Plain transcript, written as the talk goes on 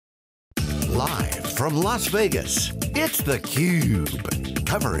Live from Las Vegas, it's theCUBE.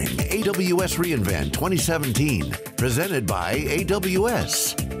 Covering AWS reInvent 2017. Presented by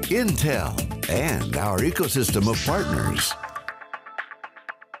AWS, Intel, and our ecosystem of partners.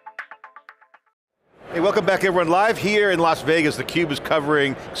 Hey, welcome back everyone. Live here in Las Vegas, theCUBE is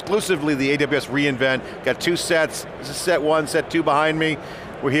covering exclusively the AWS reInvent. Got two sets, this is set one, set two behind me.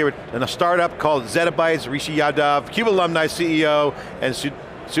 We're here in a startup called Zettabytes Rishi Yadav, CUBE alumni CEO, and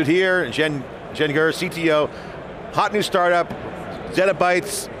Sudhir Jangir, CTO. Hot new startup,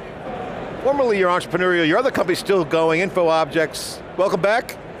 Zettabytes. Formerly you're entrepreneurial, your other company's still going, InfoObjects. Welcome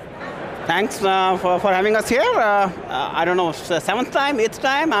back. Thanks for having us here. I don't know, seventh time, eighth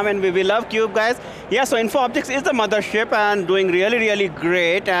time. I mean, we love CUBE, guys. Yeah, so InfoObjects is the mothership and doing really, really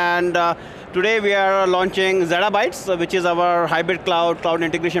great. And today we are launching Zettabytes, which is our hybrid cloud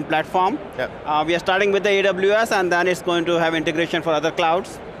integration platform. Yep. We are starting with the AWS, and then it's going to have integration for other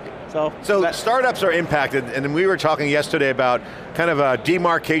clouds. So startups are impacted, and then we were talking yesterday about kind of a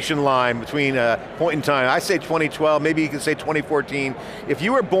demarcation line between a point in time. I say 2012, maybe you can say 2014. If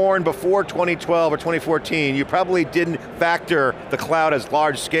you were born before 2012 or 2014, you probably didn't factor the cloud as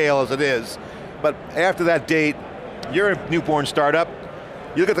large scale as it is. But after that date, you're a newborn startup,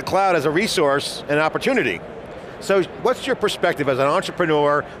 you look at the cloud as a resource and opportunity. So what's your perspective as an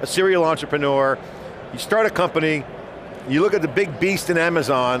entrepreneur, a serial entrepreneur, you start a company, you look at the big beast in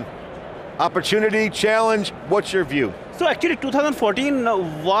Amazon, opportunity, challenge, what's your view? So actually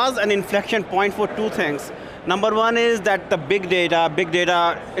 2014 was an inflection point for two things. Number one is that the big data,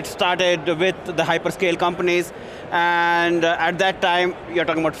 it started with the hyperscale companies, and at that time, you're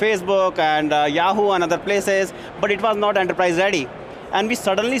talking about Facebook and Yahoo and other places, but it was not enterprise ready. And we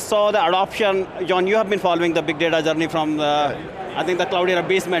suddenly saw the adoption. John, you have been following the big data journey from the, I think the cloud era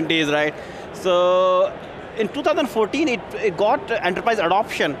basement days, right? So in 2014, it got enterprise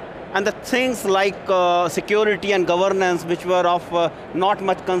adoption. And the things like security and governance, which were of not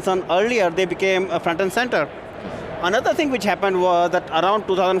much concern earlier, they became front and center. Another thing which happened was that around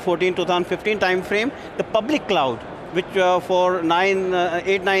 2014, 2015 timeframe, the public cloud, which for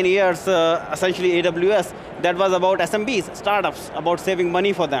 8-9 years, essentially AWS, that was about SMBs, startups, about saving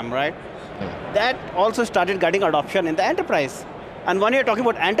money for them, right? Yeah. That also started getting adoption in the enterprise. And when you're talking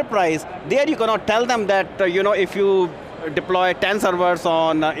about enterprise, there you cannot tell them that, if you deploy 10 servers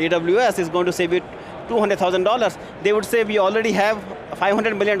on AWS, is going to save you $200,000. They would say we already have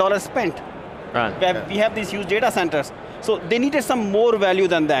 $500 million spent. Right. We have these huge data centers. So they needed some more value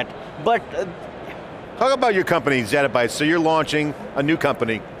than that. But talk about your company, Zettabytes. So you're launching a new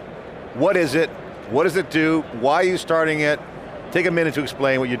company. What is it? What does it do? Why are you starting it? Take a minute to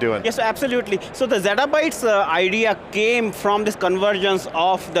explain what you're doing. Yes, absolutely. So the Zettabytes idea came from this convergence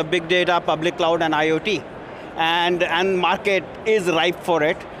of the big data, public cloud, and IoT. And market is ripe for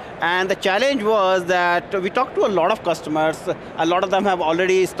it. And the challenge was that we talked to a lot of customers. A lot of them have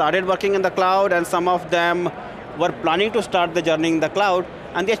already started working in the cloud, and some of them were planning to start the journey in the cloud.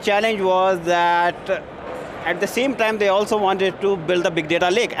 And their challenge was that at the same time, they also wanted to build a big data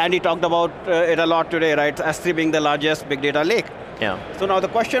lake. And he talked about it a lot today, right? S3 being the largest big data lake. Yeah. So now the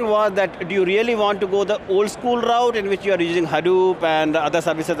question was that, do you really want to go the old school route in which you are using Hadoop and other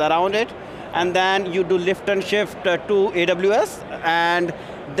services around it? And then you do lift and shift to AWS, and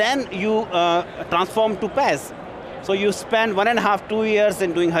then you transform to PaaS. So you spend 1.5, 2 years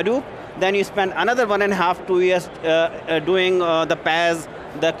in doing Hadoop, then you spend another 1.5, 2 years doing the PaaS,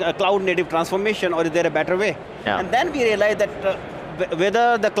 the cloud native transformation, or is there a better way? Yeah. And then we realized that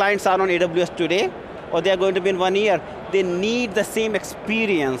whether the clients are on AWS today, or they are going to be in 1 year, they need the same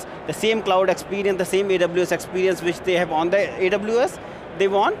experience, the same cloud experience, the same AWS experience which they have on the AWS, they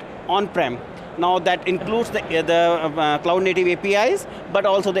want on-prem. Now that includes the cloud native APIs, but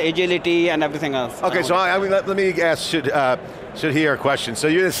also the agility and everything else. Okay, so let me ask Sudhir a question. So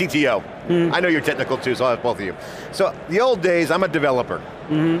you're the CTO. I know you're technical too, so I'll have both of you. So the old days, I'm a developer.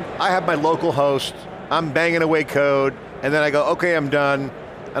 I have my local host, I'm banging away code, and then I go, okay, I'm done,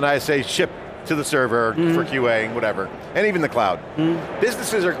 and I say ship to the server for QA, whatever, and even the cloud.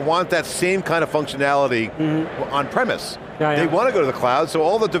 Businesses want that same kind of functionality on premise. They want to go to the cloud, so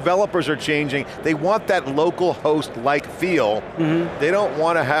all the developers are changing. They want that local host-like feel. They don't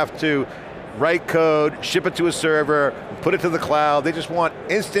want to have to write code, ship it to a server, put it to the cloud. They just want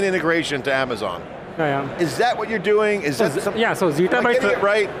instant integration to Amazon. Is that what you're doing? Is that something? Yeah, so Zettabytes. Am I getting it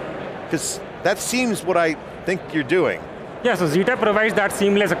right? Because that seems what I think you're doing. Yeah, so Zeta provides that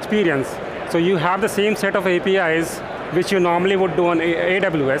seamless experience. So you have the same set of APIs which you normally would do on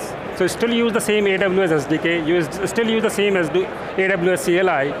AWS. So you still use the same AWS SDK, you still use the same as AWS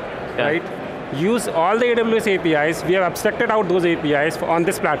CLI, right? use all the AWS APIs. We have abstracted out those APIs on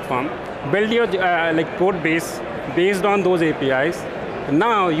this platform. Build your code base based on those APIs.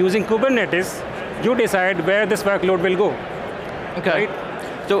 Now, using Kubernetes, you decide where this workload will go. Okay. Right?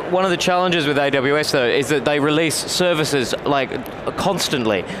 So one of the challenges with AWS though is that they release services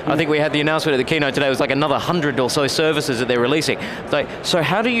constantly. I think we had the announcement at the keynote today, it was like another 100 or so services that they're releasing. So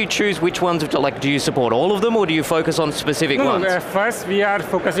how do you choose which ones, do you support all of them or do you focus on specific ones? No, first we are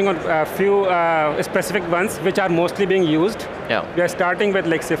focusing on a few specific ones which are mostly being used. Yeah. We are starting with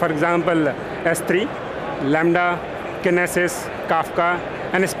say for example, S3, Lambda, Kinesis, Kafka,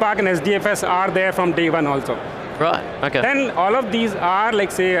 and Spark and SDFS are there from day one also. Right, okay. Then all of these are,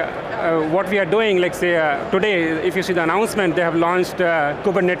 what we are doing, today, if you see the announcement, they have launched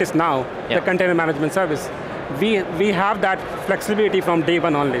Kubernetes Now, the container management service. We have that flexibility from day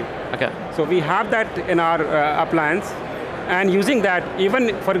one only. Okay. So we have that in our appliance, and using that,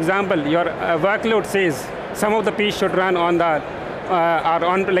 even, for example, your workload says some of the piece should run on the,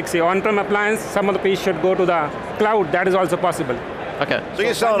 on-prem appliance, some of the piece should go to the cloud, that is also possible. Okay. So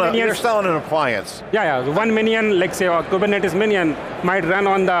you're selling an appliance. Yeah, 1 minion, a Kubernetes minion might run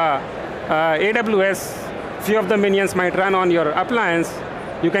on the AWS, few of the minions might run on your appliance.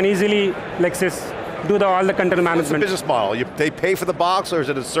 You can easily, do all the container management. What's the business model? They pay for the box or is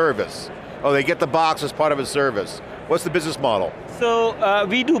it a service? Oh, they get the box as part of a service. What's the business model? So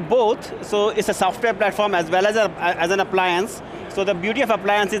we do both. So it's a software platform as well as an appliance. So the beauty of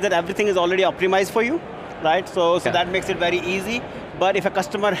appliance is that everything is already optimized for you, right? So that makes it very easy. But if a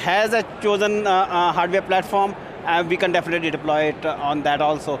customer has a chosen hardware platform, we can definitely deploy it on that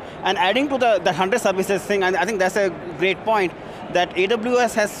also. And adding to the 100 services thing, I think that's a great point, that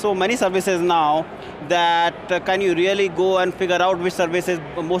AWS has so many services now that can you really go and figure out which service is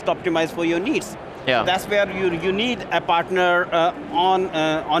most optimized for your needs. Yeah. So that's where you need a partner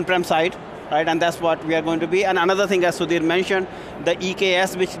on-prem side, right? And that's what we are going to be. And another thing, as Sudhir mentioned, the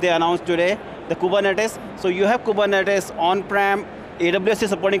EKS, which they announced today, the Kubernetes. So you have Kubernetes on-prem, AWS is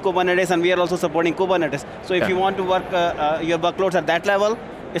supporting Kubernetes, and we are also supporting Kubernetes. So if you want to work your workloads at that level,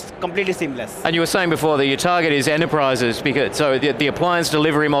 it's completely seamless. And you were saying before that your target is enterprises, because so the appliance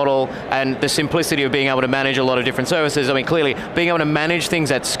delivery model and the simplicity of being able to manage a lot of different services, I mean clearly being able to manage things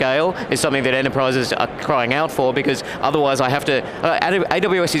at scale is something that enterprises are crying out for, because otherwise I have to,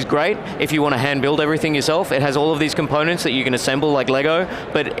 AWS is great if you want to hand build everything yourself. It has all of these components that you can assemble like Lego,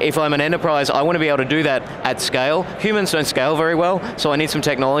 but if I'm an enterprise, I want to be able to do that at scale. Humans don't scale very well, so I need some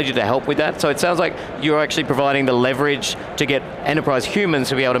technology to help with that. So it sounds like you're actually providing the leverage to get enterprise humans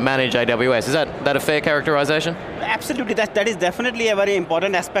to be able to manage AWS. Is that a fair characterization? Absolutely, that is definitely a very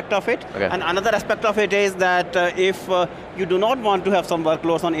important aspect of it. Okay. And another aspect of it is that if you do not want to have some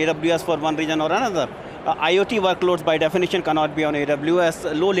workloads on AWS for one region or another, IoT workloads by definition cannot be on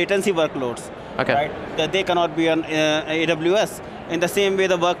AWS, low latency workloads. Okay. Right? They cannot be on AWS. In the same way,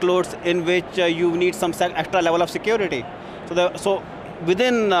 the workloads in which you need some extra level of security. So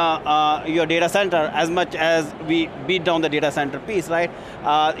within your data center, as much as we beat down the data center piece, right?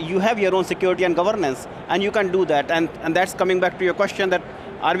 You have your own security and governance, and you can do that. And that's coming back to your question that,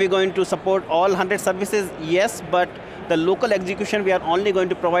 are we going to support all 100 services? Yes, but the local execution, we are only going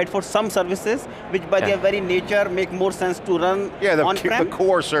to provide for some services, which by their very nature make more sense to run on-prem. The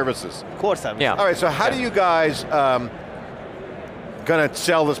core services. Core services. Yeah. All right, so how do you guys going to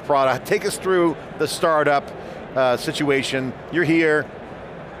sell this product? Take us through the startup situation. You're here,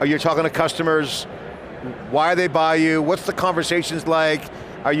 you're talking to customers, why they buy you, what's the conversations like,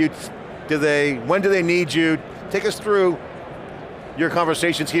 when do they need you? Take us through your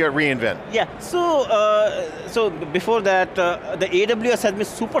conversations here at reInvent. Yeah, so before that, the AWS has been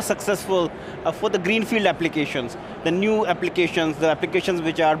super successful for the greenfield applications, the new applications, the applications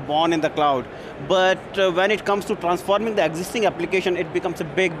which are born in the cloud. But when it comes to transforming the existing application, it becomes a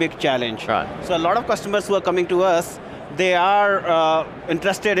big, big challenge. Right. So a lot of customers who are coming to us, they are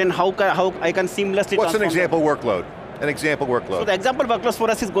interested in how I can seamlessly What's an transform example workload? An example workload. So the example workloads for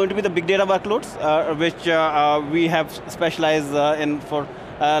us is going to be the big data workloads, which we have specialized in for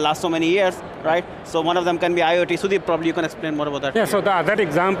last so many years, right? So one of them can be IoT. Sudhir, probably you can explain more about that. Yeah, so the other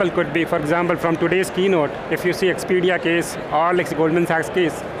example could be, for example, from today's keynote, if you see Expedia case or Goldman Sachs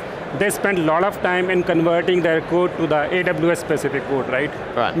case, they spent a lot of time in converting their code to the AWS specific code, right?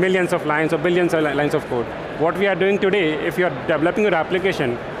 Right. Millions of lines or billions of lines of code. What we are doing today, if you are developing your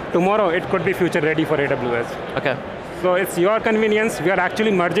application, tomorrow it could be future ready for AWS. Okay. So it's your convenience. We are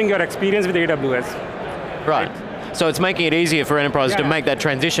actually merging your experience with AWS. Right. So it's making it easier for enterprises to make that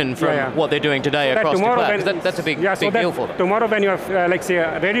transition from what they're doing today across to cloud. That's a big deal for them. Tomorrow when you're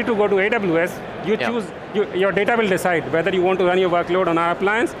ready to go to AWS, you choose, your data will decide whether you want to run your workload on our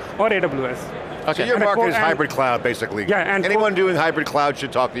appliance or AWS. Okay. So your market is hybrid cloud, basically. Yeah, and anyone doing hybrid cloud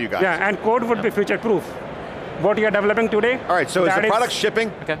should talk to you guys. Yeah, and code would be future-proof. What you are developing today. All right, so is the product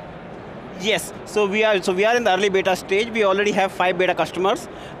shipping? Okay. Yes, so we are in the early beta stage. We already have 5 beta customers,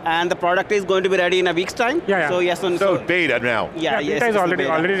 and the product is going to be ready in a week's time. So yes, so beta now. Beta is already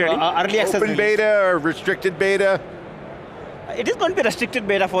ready. Early access. Open beta or restricted beta? It is going to be restricted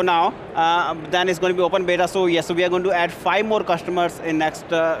beta for now. Then it's going to be open beta. So yes, so we are going to add 5 more customers in next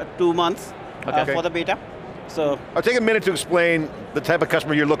 2 months for the beta. So I'll take a minute to explain the type of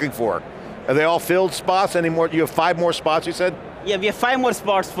customer you're looking for. Are they all filled spots anymore? You have 5 more spots, you said? Yeah, we have 5 more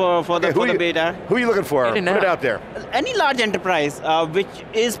spots for the beta. Who are you looking for? Put it out there. Any large enterprise which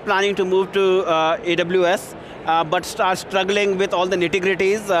is planning to move to AWS, but are struggling with all the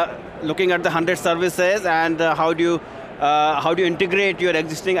nitty-gritties, looking at the 100 services and how do you integrate your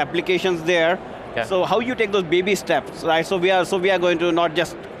existing applications there. Yeah. So how you take those baby steps, right? So we are going to not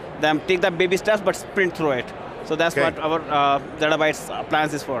just take the baby steps, but sprint through it. So that's what our Zettabytes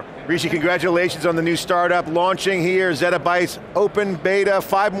plans is for. Rishi, congratulations on the new startup launching here. Zettabytes open beta,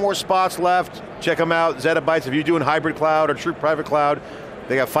 5 more spots left. Check them out, Zettabytes. If you're doing hybrid cloud or true private cloud,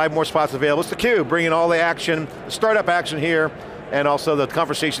 they got 5 more spots available. It's theCUBE, bringing all the action, the startup action here, and also the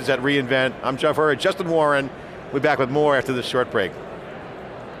conversations at reInvent. I'm John Furrier, Justin Warren. We'll be back with more after this short break.